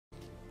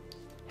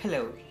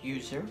Hello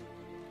user,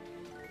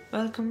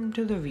 welcome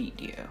to the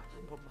video.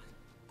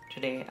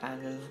 Today I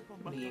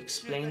will be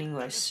explaining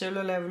why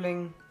solo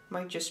leveling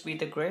might just be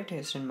the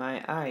greatest in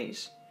my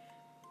eyes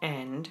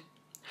and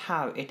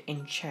how it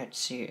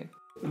enchants you.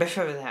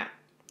 Before that,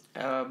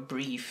 a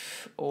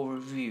brief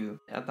overview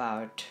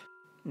about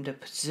the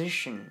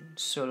position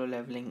solo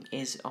leveling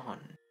is on.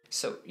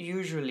 So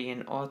usually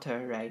an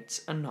author writes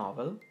a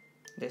novel.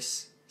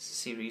 This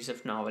series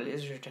of novel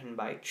is written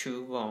by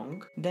Chu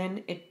Wong.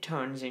 Then it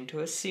turns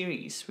into a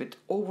series with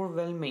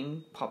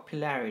overwhelming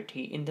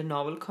popularity in the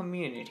novel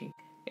community.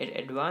 It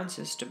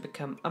advances to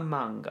become a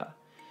manga,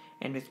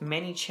 and with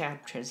many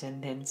chapters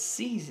and then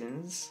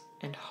seasons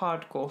and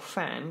hardcore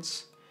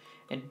fans,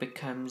 it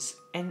becomes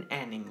an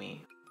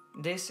anime.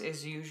 This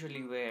is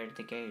usually where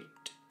they get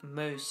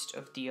most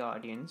of the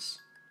audience,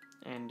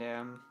 and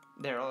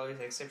there are always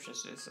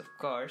exceptions to this, of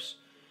course.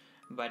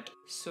 But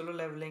solo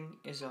leveling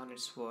is on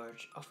its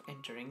verge of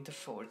entering the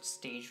 4th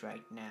stage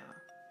right now,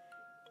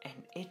 and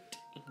it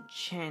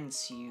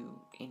enchants you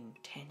in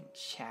 10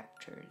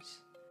 chapters.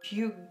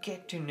 You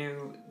get to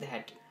know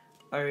that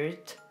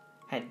Earth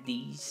had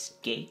these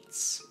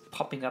gates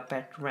popping up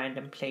at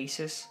random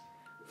places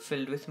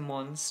filled with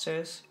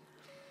monsters.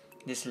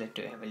 This led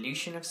to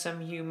evolution of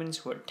some humans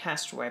who were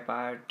tasked to wipe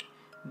out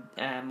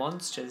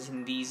monsters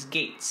in these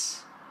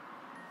gates.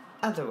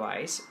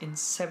 Otherwise, in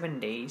 7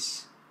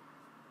 days,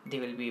 they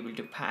will be able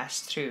to pass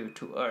through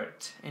to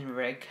Earth and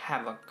wreak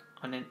havoc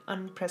on an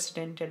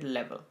unprecedented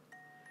level.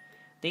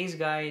 These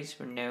guys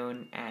were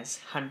known as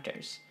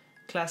hunters,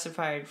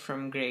 classified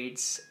from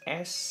grades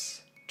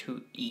S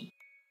to E.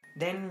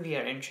 Then we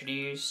are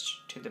introduced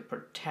to the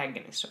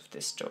protagonist of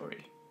this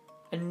story,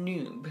 a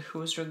noob who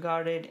was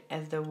regarded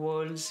as the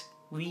world's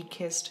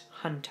weakest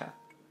hunter,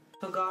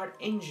 who got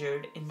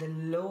injured in the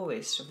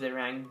lowest of the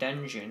ranked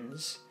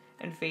dungeons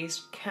and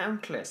faced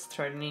countless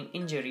threatening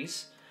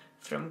injuries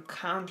from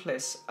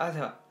countless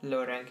other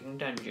low-ranking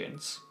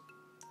dungeons.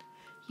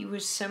 He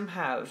was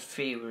somehow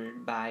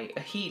favored by a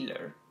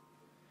healer,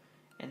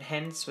 and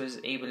hence was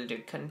able to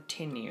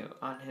continue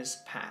on his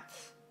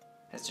path.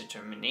 His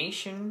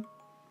determination,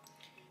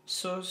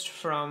 sourced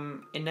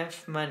from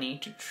enough money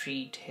to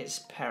treat his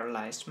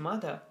paralyzed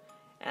mother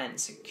and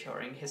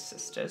securing his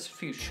sister's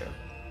future.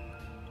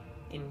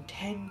 In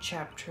 10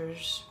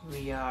 chapters,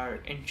 we are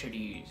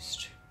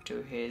introduced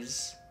to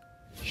his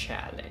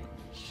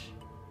challenge.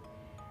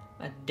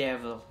 A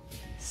devil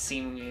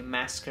seemingly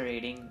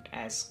masquerading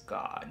as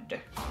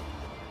God.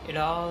 It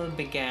all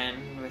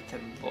began with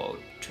a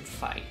vote to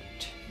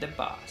fight the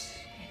boss,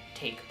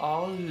 take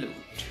all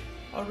loot,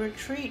 or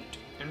retreat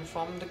and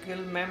inform the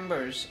guild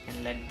members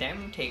and let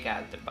them take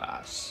out the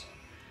boss.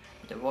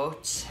 The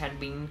votes had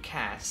been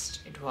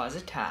cast. It was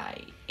a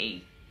tie,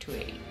 8 to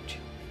 8.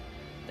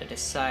 The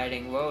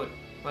deciding vote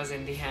was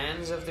in the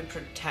hands of the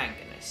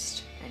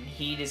protagonist, and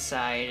he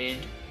decided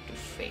to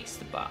face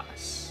the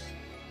boss.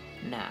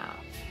 Now,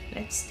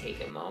 let's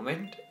take a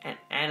moment and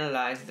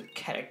analyze the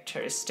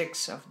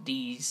characteristics of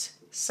these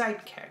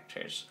side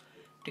characters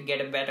to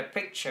get a better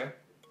picture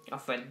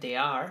of what they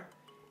are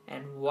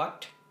and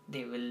what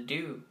they will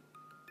do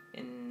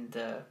in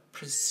the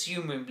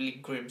presumably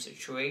grim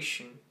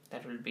situation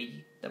that will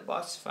be the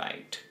boss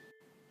fight.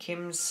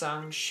 Kim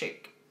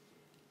Sang-shik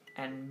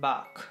and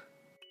Bak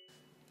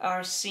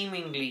are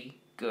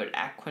seemingly good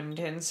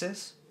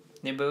acquaintances.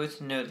 They both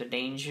know the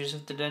dangers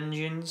of the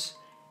dungeons,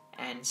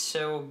 and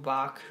so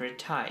Bak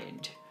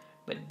retired,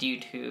 but due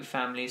to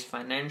family's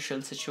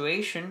financial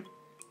situation,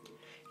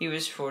 he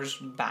was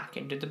forced back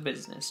into the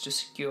business to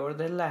secure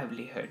their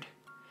livelihood.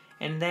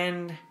 And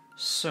then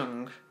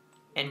Sung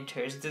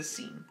enters the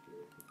scene,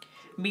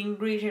 being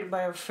greeted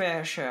by a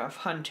fair share of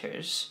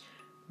hunters,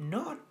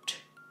 not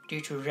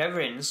due to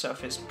reverence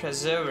of his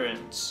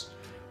perseverance,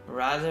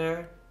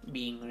 rather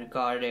being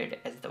regarded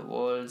as the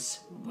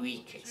world's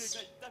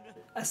weakest.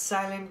 A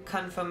silent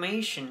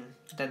confirmation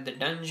that the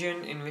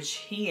dungeon in which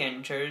he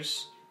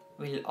enters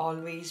will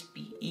always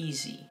be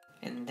easy.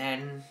 And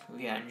then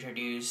we are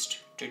introduced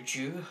to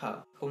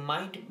Juha, who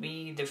might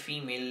be the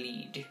female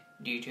lead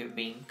due to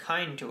being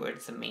kind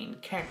towards the main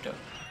character,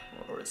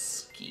 or a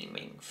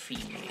scheming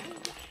female.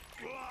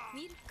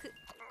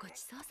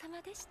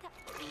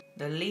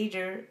 The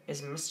leader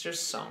is Mr.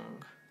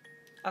 Song,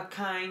 a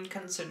kind,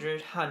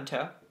 considerate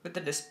hunter with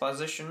a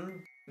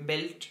disposition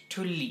built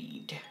to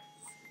lead,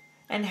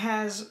 and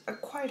has a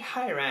quite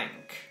high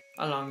rank,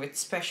 along with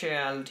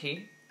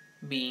speciality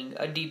being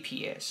a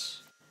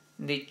DPS.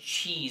 They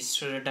cheese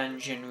through the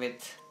dungeon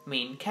with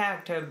main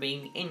character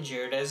being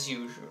injured as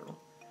usual.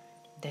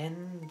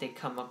 Then they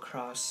come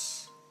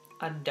across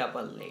a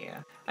double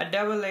layer. A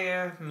double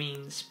layer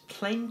means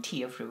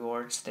plenty of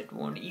rewards that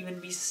won't even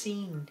be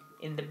seen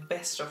in the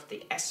best of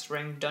the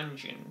S-rank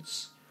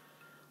dungeons,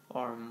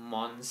 or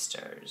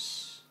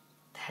monsters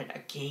that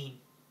again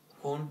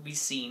won't be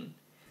seen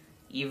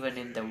even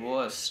in the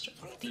worst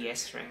of the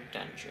S-rank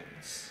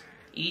dungeons.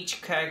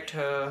 Each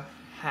character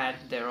had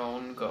their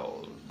own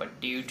goal, but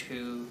due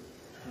to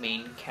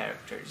main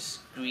character's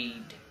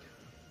greed,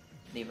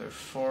 they were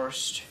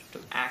forced to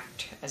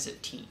act as a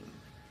team.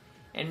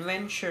 and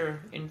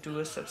venture into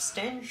a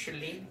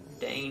substantially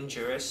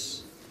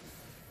dangerous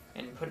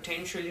and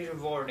potentially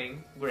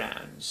rewarding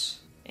grounds.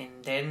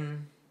 And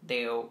then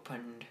they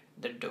opened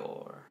the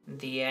door.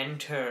 They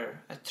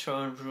enter a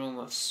throne room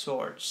of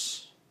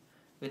sorts,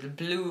 with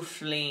blue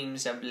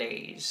flames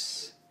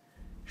ablaze,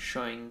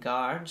 showing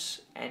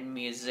guards and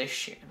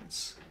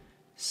musicians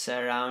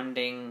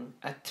surrounding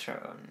a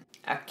throne.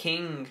 A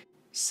king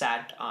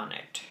sat on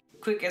it.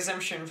 Quick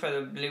assumption for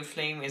the blue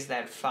flame is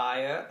that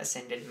fire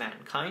ascended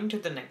mankind to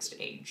the next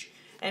age,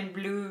 and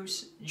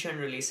blues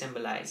generally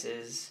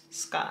symbolizes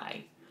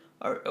sky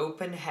or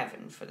open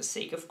heaven for the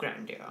sake of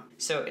grandeur.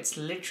 So it's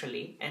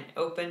literally an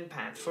open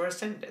path for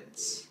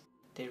ascendance.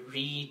 They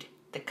read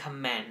the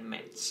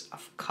commandments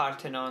of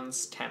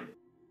Parthenon's temple.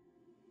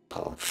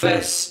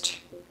 First,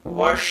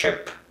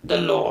 worship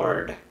the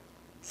Lord.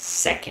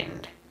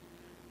 Second,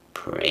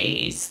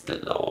 praise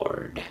the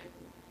Lord.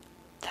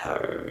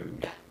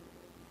 Third,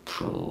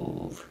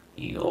 prove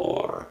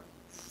your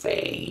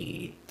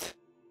faith.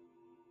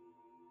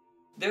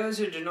 Those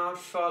who do not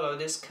follow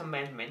these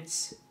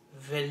commandments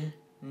will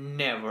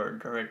never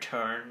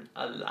return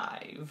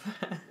alive.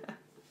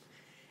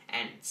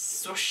 And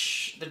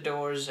swoosh, the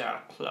doors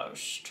are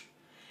closed,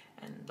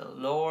 and the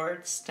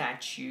Lord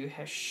statue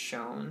has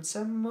shown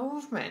some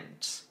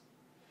movement.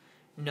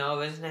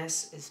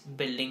 Nervousness is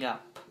building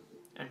up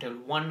until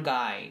one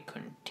guy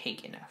couldn't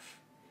take enough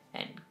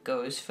and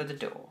goes for the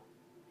door.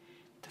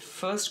 The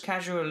first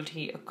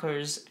casualty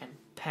occurs and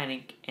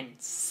panic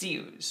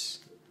ensues.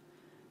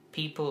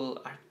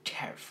 People are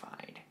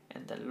terrified,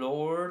 and the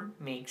Lord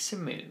makes a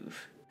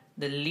move.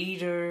 The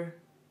leader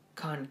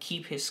can't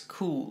keep his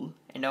cool,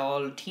 and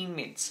all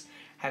teammates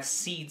have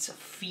seeds of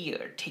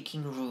fear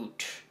taking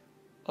root.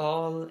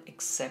 All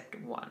except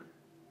one.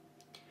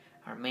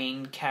 Our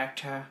main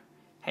character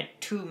had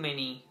too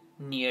many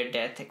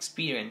near-death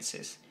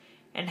experiences,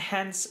 and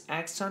hence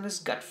acts on his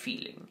gut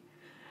feeling.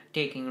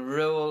 Taking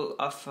role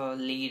of a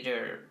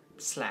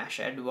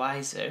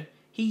leader/advisor,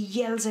 he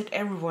yells at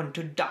everyone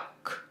to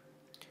duck.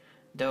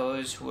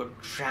 Those who were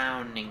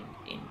drowning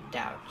in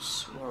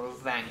doubts were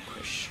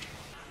vanquished,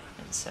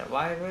 and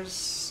survivors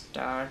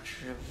start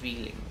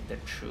revealing the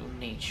true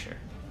nature.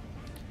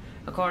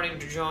 According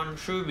to John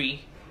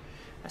Truby,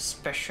 a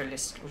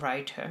specialist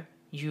writer,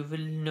 you will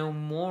know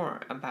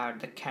more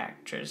about the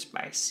characters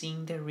by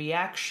seeing their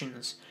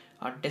reactions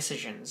or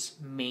decisions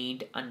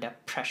made under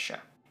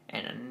pressure.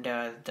 And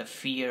under the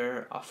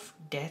fear of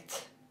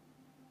death,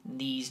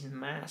 these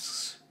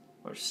masks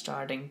were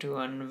starting to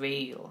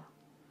unveil.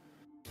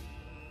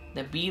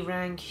 The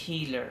B-rank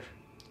healer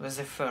was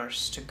the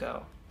first to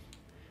go.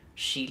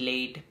 She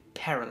laid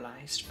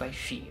paralyzed by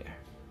fear.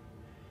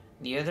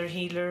 The other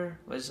healer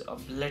was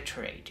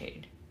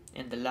obliterated,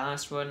 and the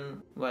last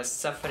one was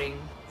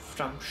suffering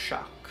from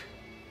shock.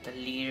 The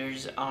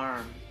leader's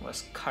arm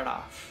was cut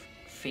off.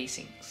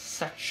 Facing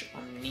such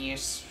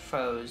ominous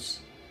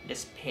foes,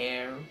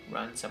 despair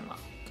runs amok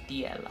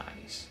the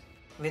allies.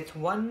 With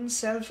one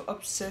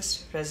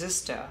self-obsessed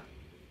resistor,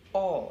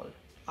 all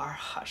are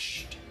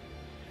hushed.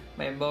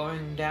 By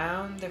bowing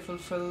down, they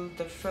fulfill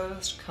the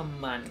first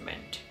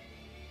commandment.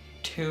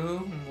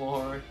 2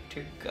 more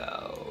to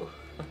go.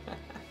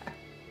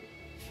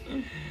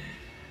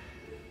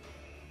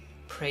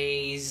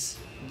 Praise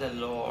the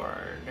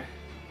Lord,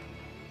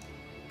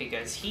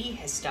 because he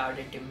has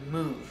started to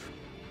move,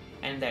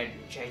 and that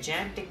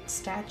gigantic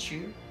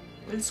statue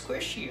will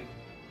squish you.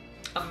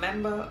 A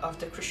member of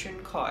the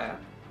Christian choir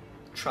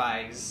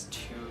tries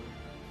to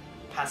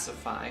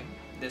pacify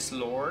this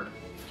lord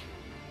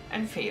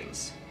and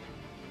fails.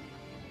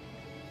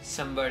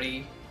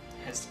 Somebody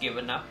has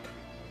given up,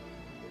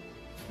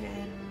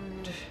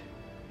 and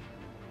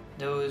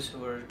those who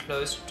were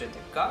close to the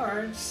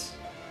guards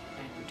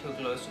and too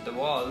close to the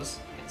walls,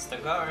 hence the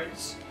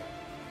guards,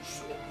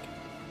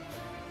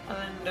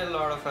 and a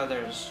lot of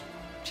others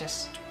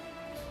just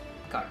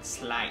got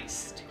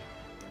sliced,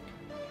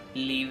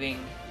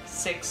 leaving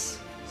 6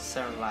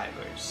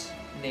 survivors.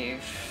 They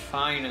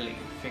finally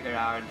figure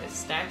out that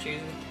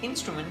statues with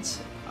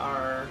instruments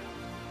are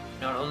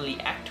not only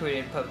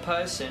activated per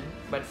person,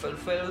 but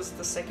fulfills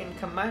the second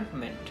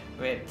commandment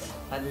with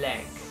a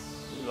leg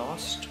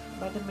lost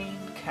by the main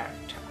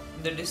character.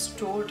 The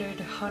distorted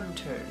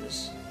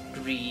hunters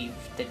grieve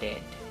the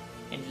dead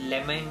and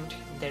lament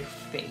their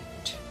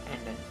fate,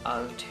 and an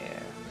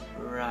altar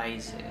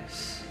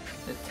rises.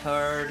 The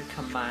third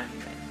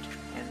commandment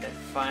and the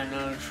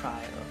final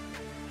trial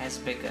has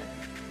begun.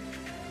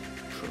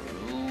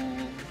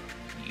 Prove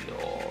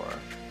your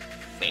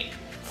faith.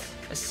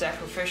 A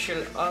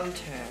sacrificial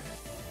altar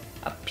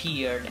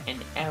appeared,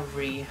 and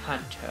every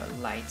hunter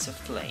lights a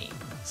flame.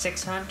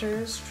 6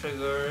 hunters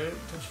trigger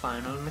the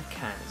final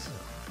mechanism,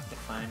 the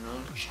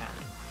final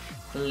challenge.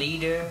 The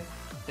leader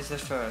is the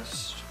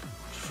first,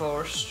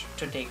 forced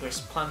to take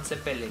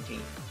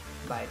responsibility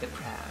by the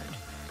crowd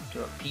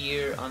to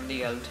appear on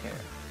the altar.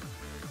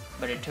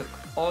 But it took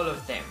all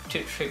of them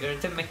to trigger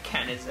the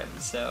mechanism,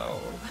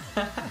 so...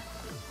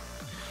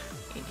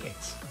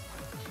 idiots.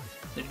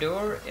 The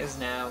door is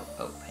now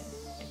open,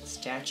 and the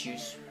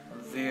statues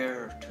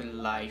wear to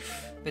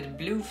life, with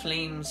blue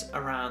flames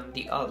around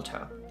the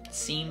altar,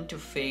 seem to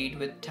fade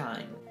with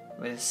time,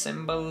 with a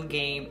simple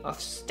game of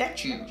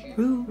statue.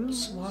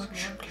 Rules: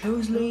 watch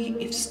closely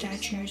if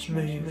statues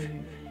move,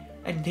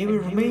 and they will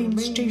remain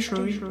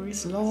stationary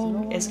as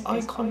long as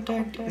eye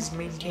contact is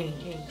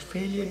maintained.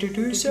 Failure to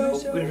do so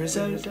will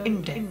result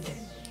in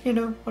death. You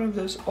know, one of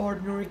those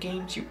ordinary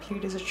games you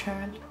played as a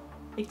child?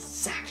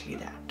 Exactly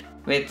that.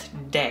 With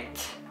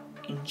death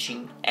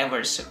inching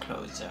ever so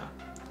closer,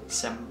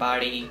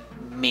 somebody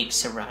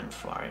makes a run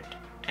for it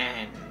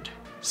and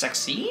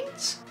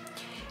succeeds.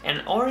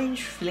 An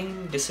orange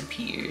flame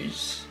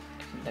disappears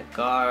and the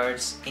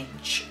guards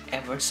inch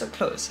ever so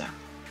closer.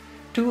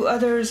 Two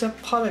others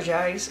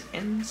apologize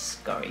and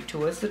scurry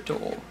towards the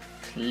door.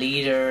 The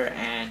leader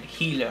and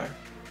healer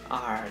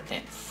are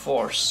then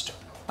forced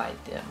by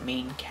the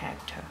main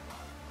character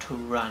to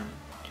run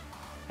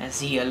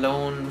as he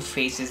alone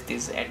faces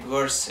these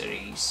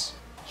adversaries.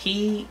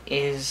 He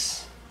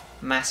is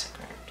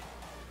massacred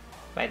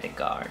by the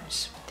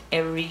guards, with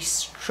every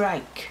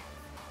strike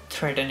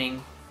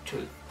threatening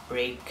to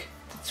break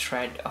the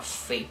thread of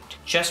fate.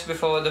 Just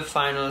before the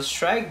final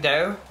strike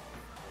though,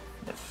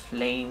 the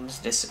flames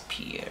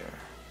disappear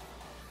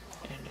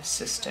and the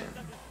system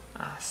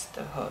asks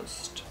the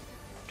host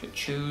to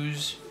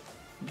choose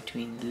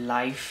between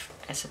life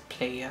as a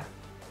player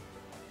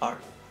or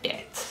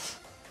death.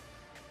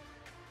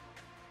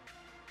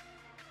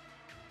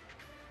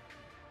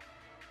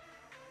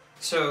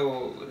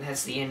 So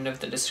that's the end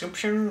of the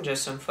description.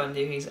 Just some fun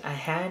theories I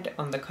had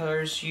on the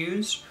colors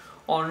used.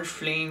 Orange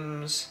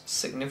flames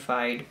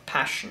signified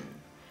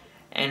passion,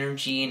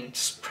 energy in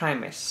its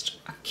primest,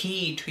 a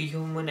key to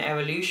human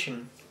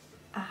evolution,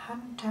 a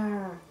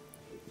hunter.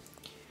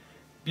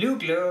 Blue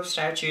glow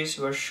statues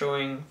were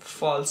showing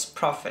false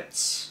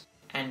prophets,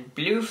 and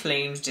blue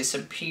flames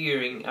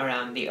disappearing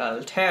around the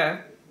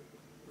altar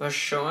were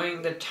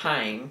showing the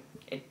time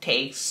it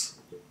takes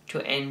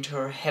to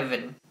enter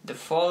heaven. The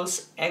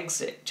false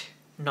exit,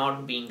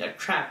 not being a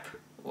trap,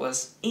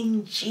 was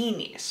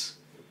ingenious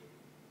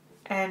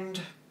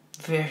and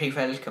very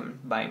welcomed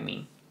by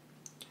me.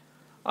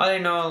 All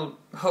in all,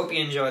 hope you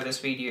enjoyed this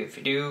video. If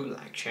you do,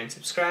 like, share and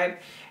subscribe,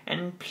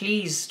 and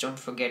please don't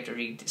forget to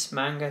read this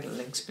manga. The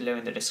link's below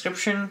in the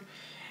description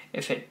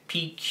if it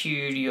piqued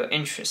your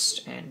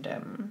interest,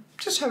 and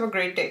just have a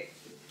great day.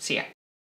 See ya.